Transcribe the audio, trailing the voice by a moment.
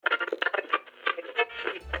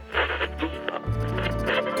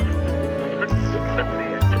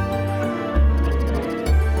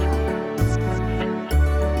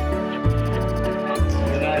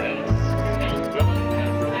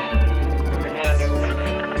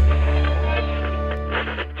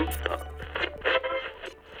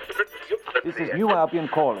New Albion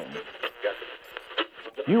calling.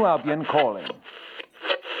 New Albion calling.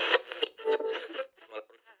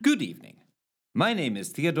 Good evening. My name is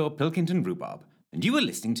Theodore Pilkington Rhubarb, and you are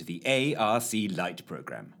listening to the ARC Light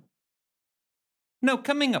program. Now,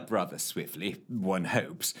 coming up rather swiftly, one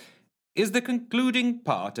hopes, is the concluding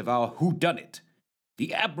part of our Whodunit,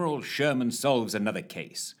 the Admiral Sherman Solves Another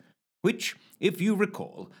Case, which, if you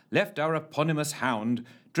recall, left our eponymous hound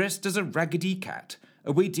dressed as a raggedy cat,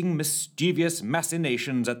 awaiting mischievous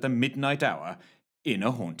machinations at the midnight hour in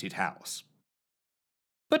a haunted house.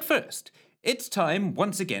 But first, it's time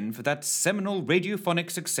once again for that seminal radiophonic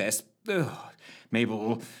success.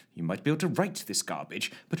 Mabel, you might be able to write this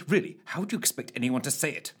garbage, but really, how do you expect anyone to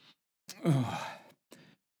say it?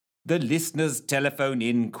 The listener's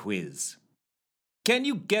telephone-in quiz. Can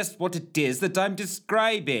you guess what it is that I'm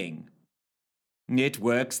describing? It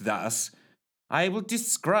works thus. I will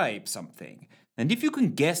describe something, and if you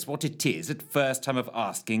can guess what it is at first time of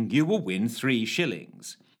asking, you will win 3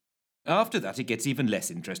 shillings. After that, it gets even less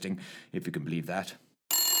interesting, if you can believe that.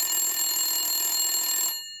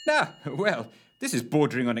 Well, this is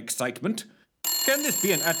bordering on excitement. Can this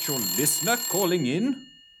be an actual listener calling in?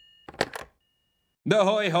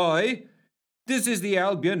 Ahoy, hoy! This is the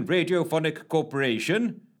Albion Radiophonic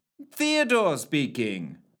Corporation. Theodore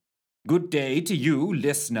speaking. Good day to you,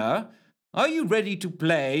 listener. Are you ready to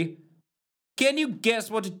play? Can you guess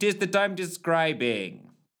what it is that I'm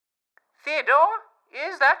describing? Theodore,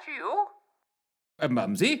 is that you?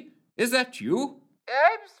 Mumsy, is that you?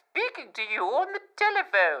 I'm speaking to you on the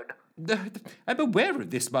telephone. I'm aware of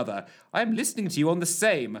this, Mother. I'm listening to you on the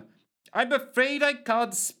same. I'm afraid I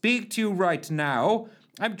can't speak to you right now.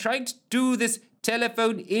 I'm trying to do this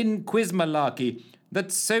telephone-in quiz malarkey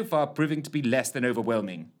that's so far proving to be less than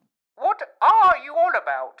overwhelming. What are you all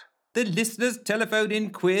about? The listener's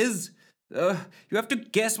telephone-in quiz? You have to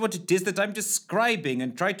guess what it is that I'm describing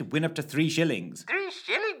and try to win up to 3 shillings. 3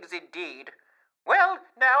 shillings indeed. Well,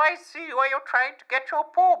 now I see why you're trying to get your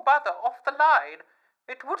poor mother off the line.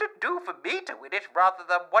 It wouldn't do for me to win it rather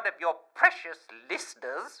than one of your precious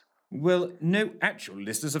listeners. Well, no actual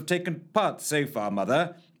listeners have taken part so far,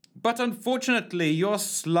 Mother. But unfortunately, your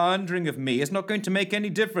slandering of me is not going to make any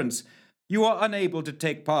difference. You are unable to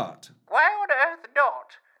take part. Why on earth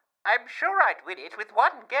not? I'm sure I'd win it with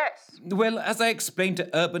one guess. Well, as I explained to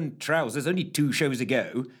Urban Trousers only 2 shows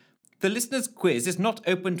ago, the listener's quiz is not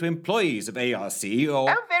open to employees of ARC or...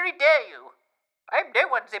 How very dare you? I'm no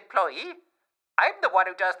one's employee. I'm the one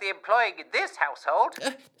who does the employing in this household.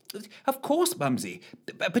 Of course, Mumsy.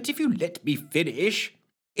 But if you let me finish,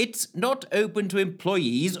 it's not open to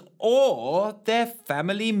employees or their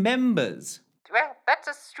family members. Well, that's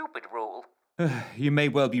a stupid rule. You may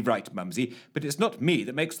well be right, Mumsy, but it's not me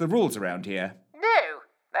that makes the rules around here. No,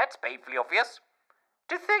 that's painfully obvious.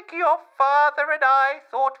 To think your father and I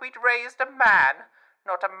thought we'd raised a man,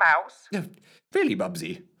 not a mouse. Really,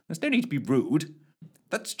 Mumsy? There's no need to be rude.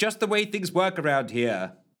 That's just the way things work around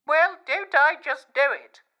here. Well, don't I just know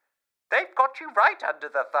it? They've got you right under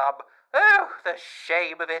the thumb. Oh, the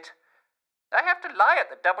shame of it. I have to lie at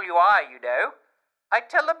the WI, you know. I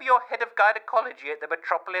tell them you're head of gynecology at the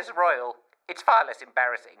Metropolis Royal. It's far less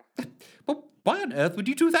embarrassing. Well, why on earth would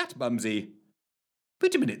you do that, Mumsy?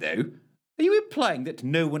 Wait a minute, though. Are you implying that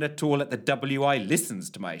no one at all at the WI listens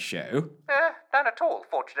to my show? None at all,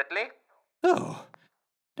 fortunately. Oh,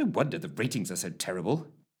 no wonder the ratings are so terrible.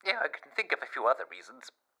 Yeah, I can think of a few other reasons.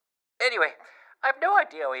 Anyway, I've no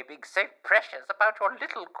idea why you're being so precious about your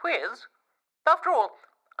little quiz. After all,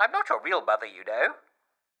 I'm not your real mother, you know.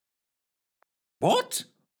 What?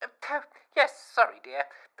 Yes, sorry, dear.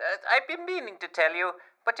 I've been meaning to tell you,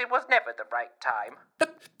 but it was never the right time.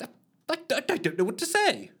 I don't know what to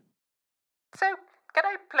say. So, can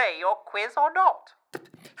I play your quiz or not?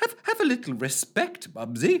 Have a little respect,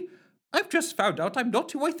 Mumsy. I've just found out I'm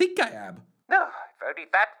not who I think I am. No, if only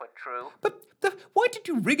that were true. But why did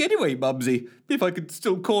you ring anyway, Mumsy, if I could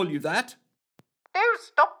still call you that? Oh,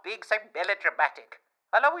 stop being so melodramatic.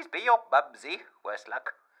 I'll always be your Mumsy, worse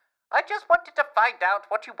luck. I just wanted to find out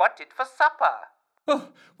what you wanted for supper. Oh,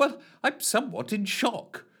 well, I'm somewhat in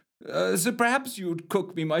shock. So perhaps you'd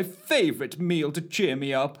cook me my favourite meal to cheer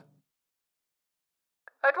me up.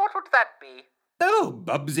 And what would that be? Oh,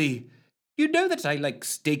 Mumsy, you know that I like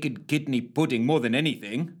steak and kidney pudding more than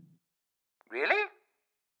anything. Really?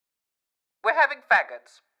 We're having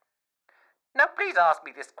faggots. Now please ask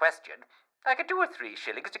me this question. I could do with 3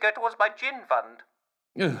 shillings to go towards my gin fund.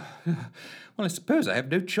 Well, I suppose I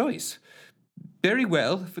have no choice. Very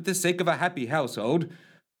well, for the sake of a happy household.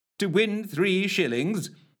 To win 3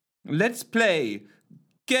 shillings, let's play.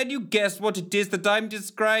 Can you guess what it is that I'm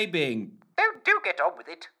describing? Oh, do get on with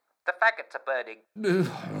it. The faggots are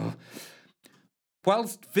burning.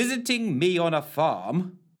 Whilst visiting me on a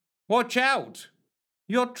farm? Watch out!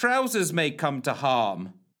 Your trousers may come to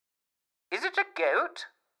harm. Is it a goat?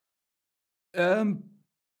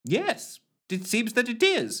 Yes, it seems that it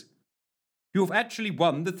is. You've actually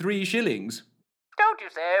won the 3 shillings. Told you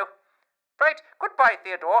so. Right, goodbye,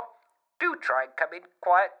 Theodore. Do try and come in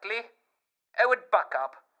quietly. Oh, and buck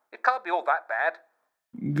up. It can't be all that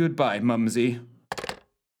bad. Goodbye, Mumsy.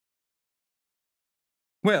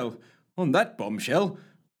 Well, on that bombshell,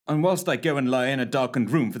 and whilst I go and lie in a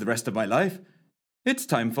darkened room for the rest of my life, it's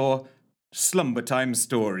time for Slumber Time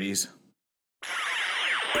Stories.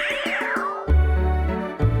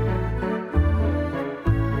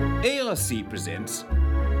 ARC presents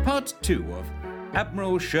Part 2 of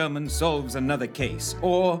Admiral Sherman Solves Another Case,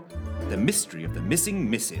 or The Mystery of the Missing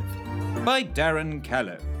Missive, by Darren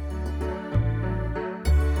Callow.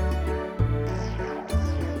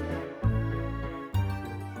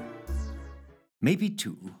 Maybe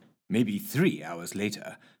 2, maybe 3 hours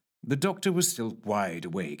later, the doctor was still wide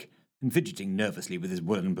awake and fidgeting nervously with his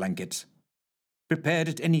woolen blankets, prepared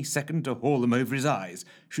at any second to haul them over his eyes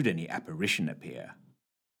should any apparition appear.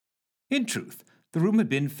 In truth, the room had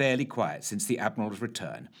been fairly quiet since the Admiral's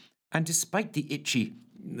return, and despite the itchy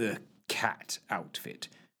cat outfit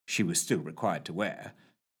she was still required to wear,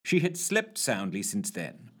 she had slept soundly since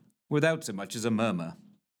then, without so much as a murmur.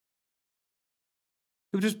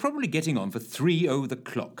 It was probably getting on for 3 the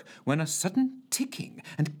clock when a sudden ticking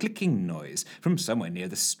and clicking noise from somewhere near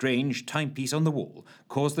the strange timepiece on the wall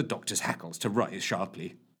caused the doctor's hackles to rise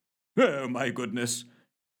sharply. "Oh, my goodness,"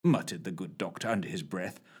 muttered the good doctor under his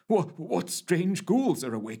breath. What strange ghouls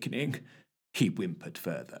are awakening?" he whimpered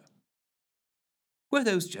further. Were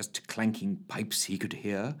those just clanking pipes he could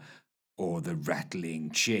hear, or the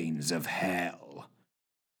rattling chains of hell?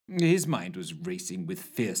 His mind was racing with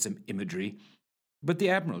fearsome imagery, but the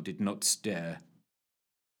Admiral did not stir.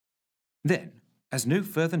 Then, as no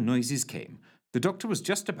further noises came, the doctor was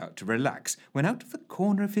just about to relax when out of the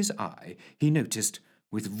corner of his eye he noticed,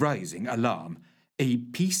 with rising alarm, a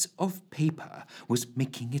piece of paper was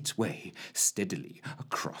making its way steadily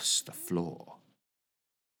across the floor.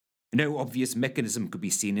 No obvious mechanism could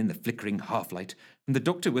be seen in the flickering half-light, and the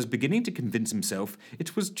doctor was beginning to convince himself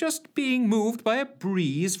it was just being moved by a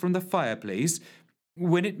breeze from the fireplace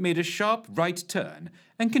when it made a sharp right turn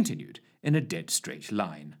and continued in a dead straight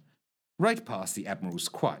line, right past the Admiral's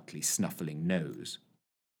quietly snuffling nose.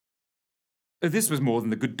 This was more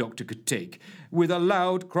than the good doctor could take. With a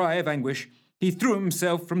loud cry of anguish, he threw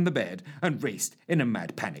himself from the bed and raced in a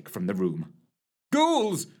mad panic from the room.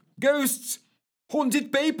 "Ghouls! Ghosts!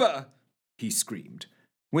 Haunted paper!" he screamed,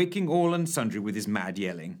 waking all and sundry with his mad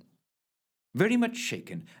yelling. Very much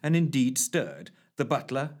shaken and indeed stirred, the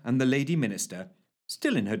butler and the lady minister,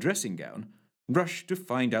 still in her dressing gown, rushed to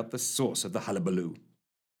find out the source of the hullabaloo.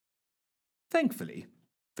 Thankfully,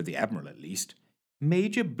 for the Admiral at least,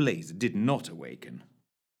 Major Blazer did not awaken.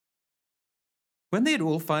 When they had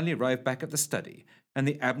all finally arrived back at the study, and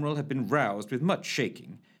the Admiral had been roused with much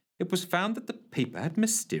shaking, it was found that the paper had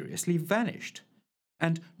mysteriously vanished,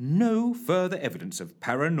 and no further evidence of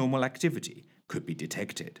paranormal activity could be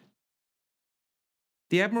detected.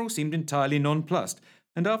 The Admiral seemed entirely nonplussed,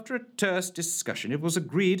 and after a terse discussion it was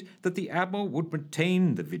agreed that the Admiral would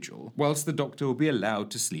retain the vigil, whilst the doctor would be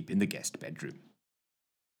allowed to sleep in the guest bedroom.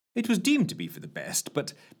 It was deemed to be for the best,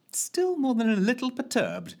 but still more than a little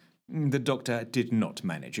perturbed, the doctor did not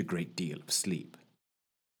manage a great deal of sleep.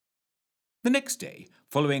 The next day,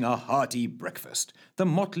 following a hearty breakfast, the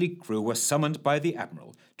motley crew were summoned by the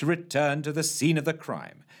Admiral to return to the scene of the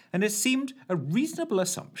crime, and it seemed a reasonable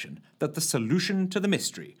assumption that the solution to the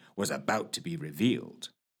mystery was about to be revealed.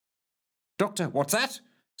 Dr. What's that?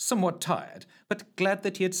 Somewhat tired, but glad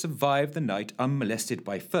that he had survived the night unmolested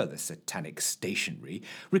by further satanic stationery,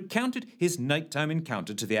 recounted his nighttime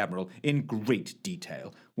encounter to the Admiral in great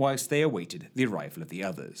detail, whilst they awaited the arrival of the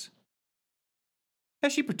others.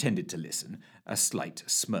 As she pretended to listen, a slight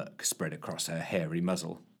smirk spread across her hairy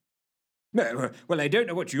muzzle. "Well, I don't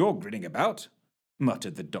know what you're grinning about,"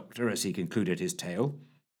 muttered the doctor as he concluded his tale.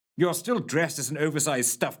 "You're still dressed as an oversized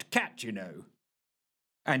stuffed cat, you know."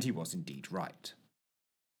 And he was indeed right.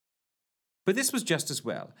 But this was just as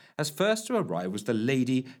well, as first to arrive was the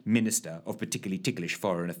Lady Minister of particularly ticklish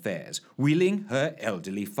foreign affairs, wheeling her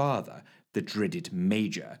elderly father, the dreaded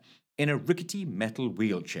Major, in a rickety metal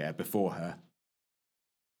wheelchair before her.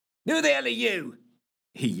 "Who the hell are you?"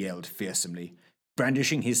 he yelled fearsomely,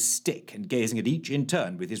 brandishing his stick and gazing at each in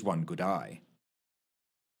turn with his one good eye.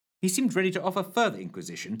 He seemed ready to offer further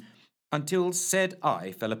inquisition until said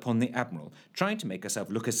eye fell upon the Admiral, trying to make herself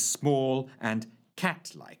look as small and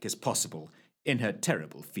cat-like as possible in her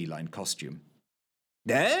terrible feline costume.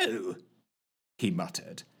 "Oh," he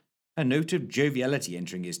muttered, a note of joviality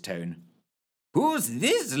entering his tone. "Who's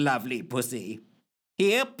this lovely pussy?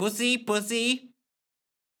 Here, pussy, pussy."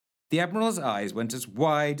 The Admiral's eyes went as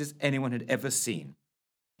wide as anyone had ever seen,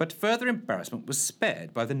 but further embarrassment was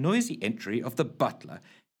spared by the noisy entry of the butler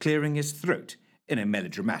clearing his throat in a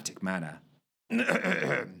melodramatic manner.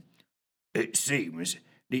 "It seems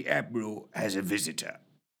the Admiral has a visitor,"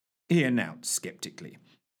 he announced sceptically.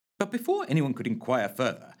 But before anyone could inquire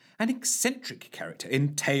further, an eccentric character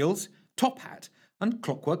in tails, top hat, and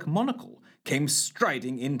clockwork monocle came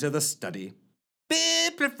striding into the study.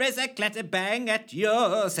 "Professor Clatterbang at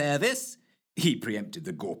your service," he preempted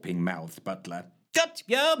the gawping-mouthed butler. "Got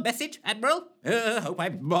your message, Admiral? Hope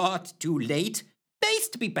I'm not too late. Nice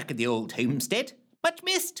to be back at the old homestead. Much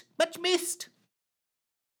missed, much missed."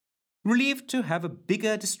 Relieved to have a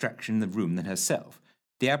bigger distraction in the room than herself,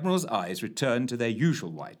 the Admiral's eyes returned to their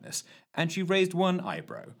usual wideness, and she raised one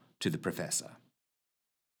eyebrow to the Professor.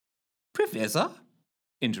 "Professor?"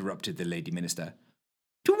 interrupted the Lady Minister.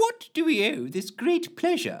 "To what do we owe this great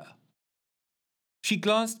pleasure?" She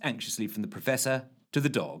glanced anxiously from the Professor to the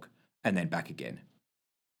dog, and then back again.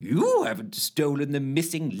 "You haven't stolen the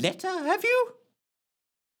missing letter, have you?"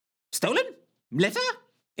 "Stolen? Letter?"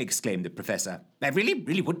 exclaimed the Professor. "I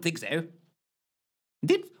really wouldn't think so."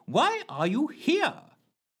 "Then why are you here?"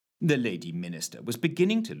 The Lady Minister was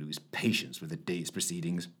beginning to lose patience with the day's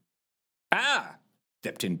proceedings. "Ah!"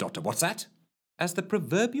 stepped in Dr. Whatsat, as the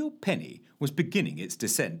proverbial penny was beginning its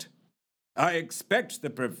descent. "I expect the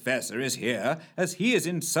Professor is here as he is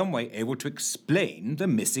in some way able to explain the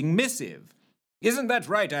missing missive. Isn't that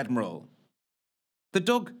right, Admiral?" The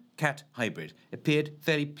dog-cat hybrid appeared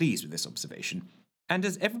fairly pleased with this observation, and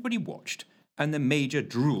as everybody watched, and the Major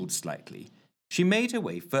drooled slightly, she made her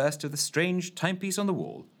way first to the strange timepiece on the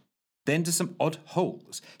wall, then to some odd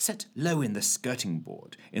holes set low in the skirting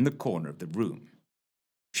board in the corner of the room.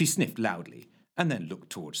 She sniffed loudly, and then looked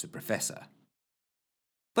towards the Professor.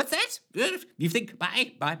 "What's that? You think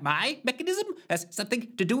my mechanism has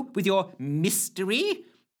something to do with your mystery?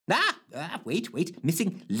 Wait,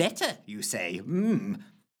 missing letter, you say?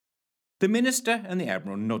 The Minister and the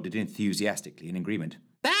Admiral nodded enthusiastically in agreement.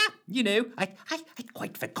 I'd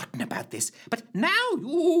quite forgotten about this, but now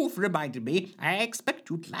you've reminded me, I expect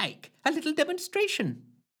you'd like a little demonstration."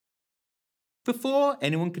 Before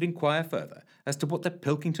anyone could inquire further as to what the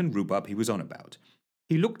Pilkington rhubarb he was on about,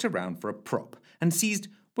 he looked around for a prop and seized,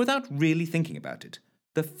 without really thinking about it,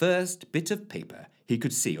 the first bit of paper he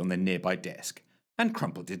could see on the nearby desk, and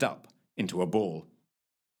crumpled it up into a ball.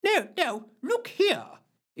 No, look here,"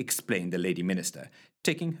 explained the Lady Minister,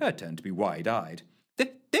 taking her turn to be wide-eyed.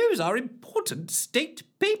 "Those are important state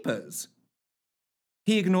papers."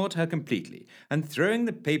 He ignored her completely, and throwing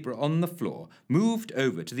the paper on the floor, moved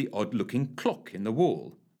over to the odd-looking clock in the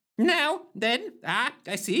wall. "Now, then,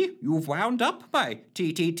 I see you've wound up my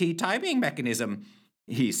TTT timing mechanism,"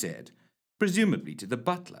 he said, presumably to the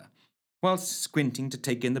butler, whilst squinting to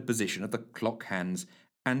take in the position of the clock hands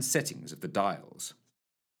and settings of the dials.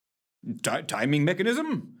 "Timing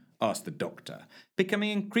mechanism?" asked the doctor,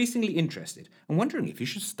 becoming increasingly interested and wondering if he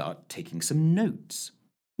should start taking some notes.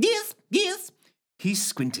 Yes. He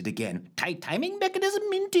squinted again. Timing mechanism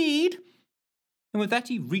indeed. And with that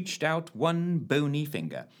he reached out one bony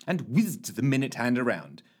finger and whizzed the minute hand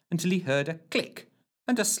around until he heard a click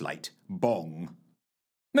and a slight bong.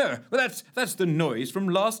 "No, that's the noise from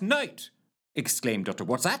last night," exclaimed Dr.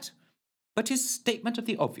 Whatsat. But his statement of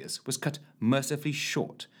the obvious was cut mercifully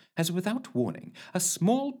short, as without warning a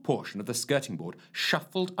small portion of the skirting board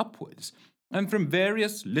shuffled upwards, and from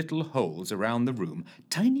various little holes around the room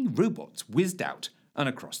tiny robots whizzed out and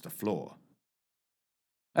across the floor.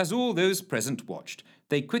 As all those present watched,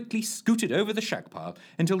 they quickly scooted over the shack pile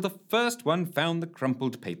until the first one found the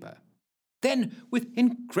crumpled paper. Then, with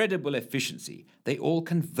incredible efficiency, they all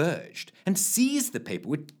converged and seized the paper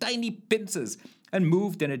with tiny pincers and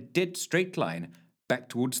moved in a dead straight line back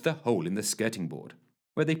towards the hole in the skirting board,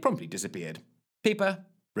 where they promptly disappeared, paper,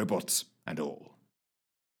 robots, and all.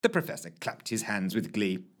 The Professor clapped his hands with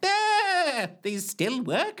glee. These still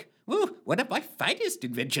work? Ooh, one of my finest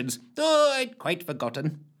inventions. I'd quite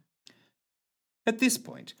forgotten. At this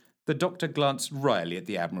point, the Doctor glanced wryly at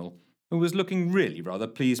the Admiral, who was looking really rather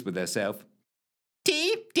pleased with herself.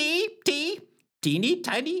 Tea! Teeny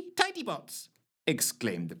tiny bots!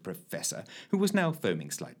 Exclaimed the Professor, who was now foaming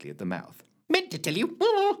slightly at the mouth. Meant to tell you,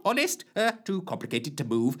 honest, too complicated to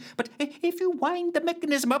move, but if you wind the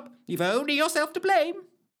mechanism up, you've only yourself to blame.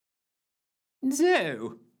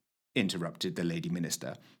 So, interrupted the Lady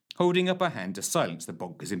Minister, holding up her hand to silence the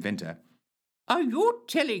bonkers inventor, Are you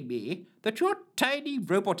telling me that your tiny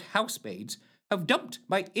robot housemaids have dumped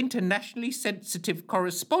my internationally sensitive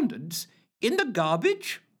correspondence in the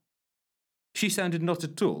garbage? She sounded not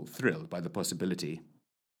at all thrilled by the possibility.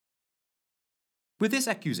 With this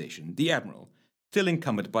accusation, the Admiral, still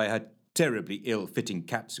encumbered by her terribly ill-fitting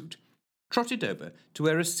catsuit, trotted over to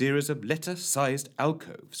where a series of letter-sized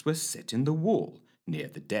alcoves were set in the wall near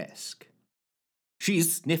the desk. She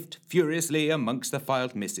sniffed furiously amongst the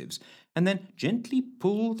filed missives and then gently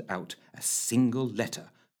pulled out a single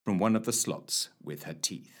letter from one of the slots with her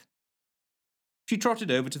teeth. She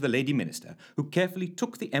trotted over to the Lady Minister, who carefully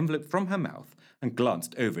took the envelope from her mouth and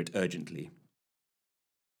glanced over it urgently.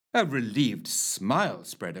 A relieved smile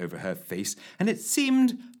spread over her face, and it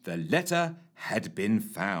seemed the letter had been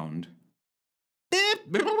found.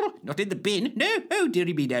 Not in the bin. No, oh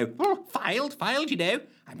dearie me, no. Filed, you know.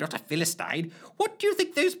 I'm not a Philistine. What do you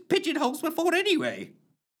think those pigeonholes were for anyway?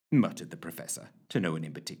 Muttered the Professor, to no one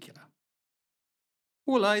in particular.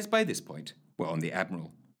 All eyes by this point were on the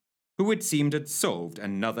Admiral, who it seemed had solved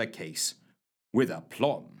another case with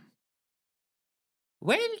aplomb.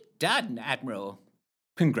 Well done, Admiral,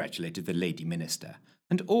 congratulated the Lady Minister,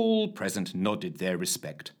 and all present nodded their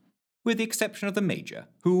respect, with the exception of the Major,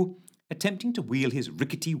 who, attempting to wheel his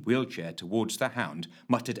rickety wheelchair towards the Hound,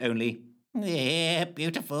 muttered only,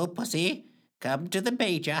 Beautiful pussy. Come to the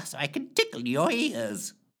Major so I can tickle your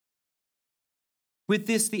ears. With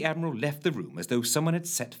this, the Admiral left the room as though someone had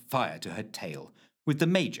set fire to her tail, with the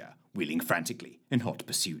Major wheeling frantically in hot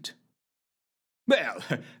pursuit. Well,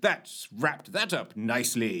 that's wrapped that up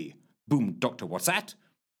nicely, boomed Dr. Whatsat.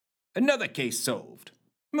 Another case solved.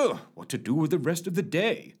 What to do with the rest of the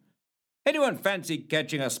day? Anyone fancy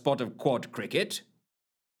catching a spot of quad cricket?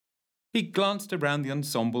 He glanced around the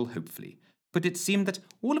ensemble hopefully, but it seemed that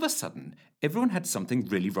all of a sudden everyone had something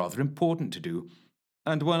really rather important to do,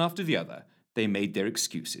 and one after the other they made their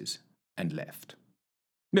excuses and left.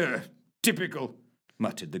 Typical,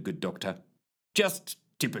 muttered the good doctor. Just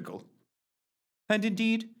typical. And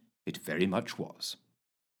indeed, it very much was.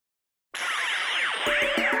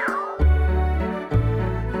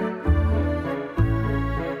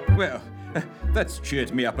 Well, that's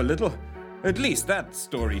cheered me up a little. At least that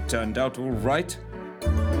story turned out all right.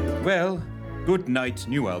 Well, good night,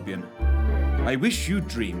 New Albion. I wish you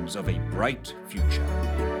dreams of a bright future.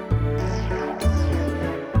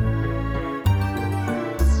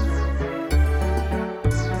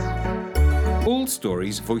 All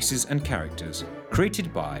stories, voices and characters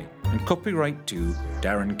created by and copyright to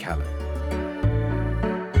Darren Callan.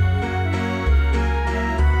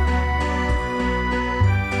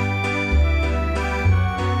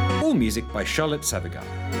 All music by Charlotte Savagar.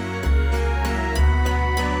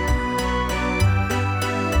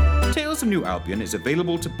 Tales of New Albion is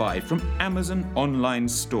available to buy from Amazon online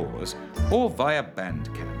stores or via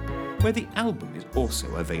Bandcamp, where the album is also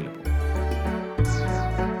available.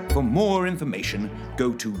 For more information,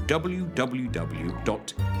 go to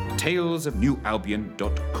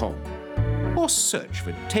www.talesofnewalbion.com or search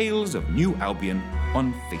for Tales of New Albion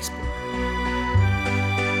on Facebook.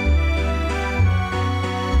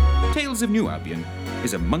 Tales of New Albion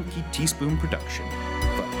is a Monkey Teaspoon production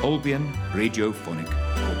for Albion Radiophonic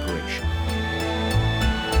Corporation.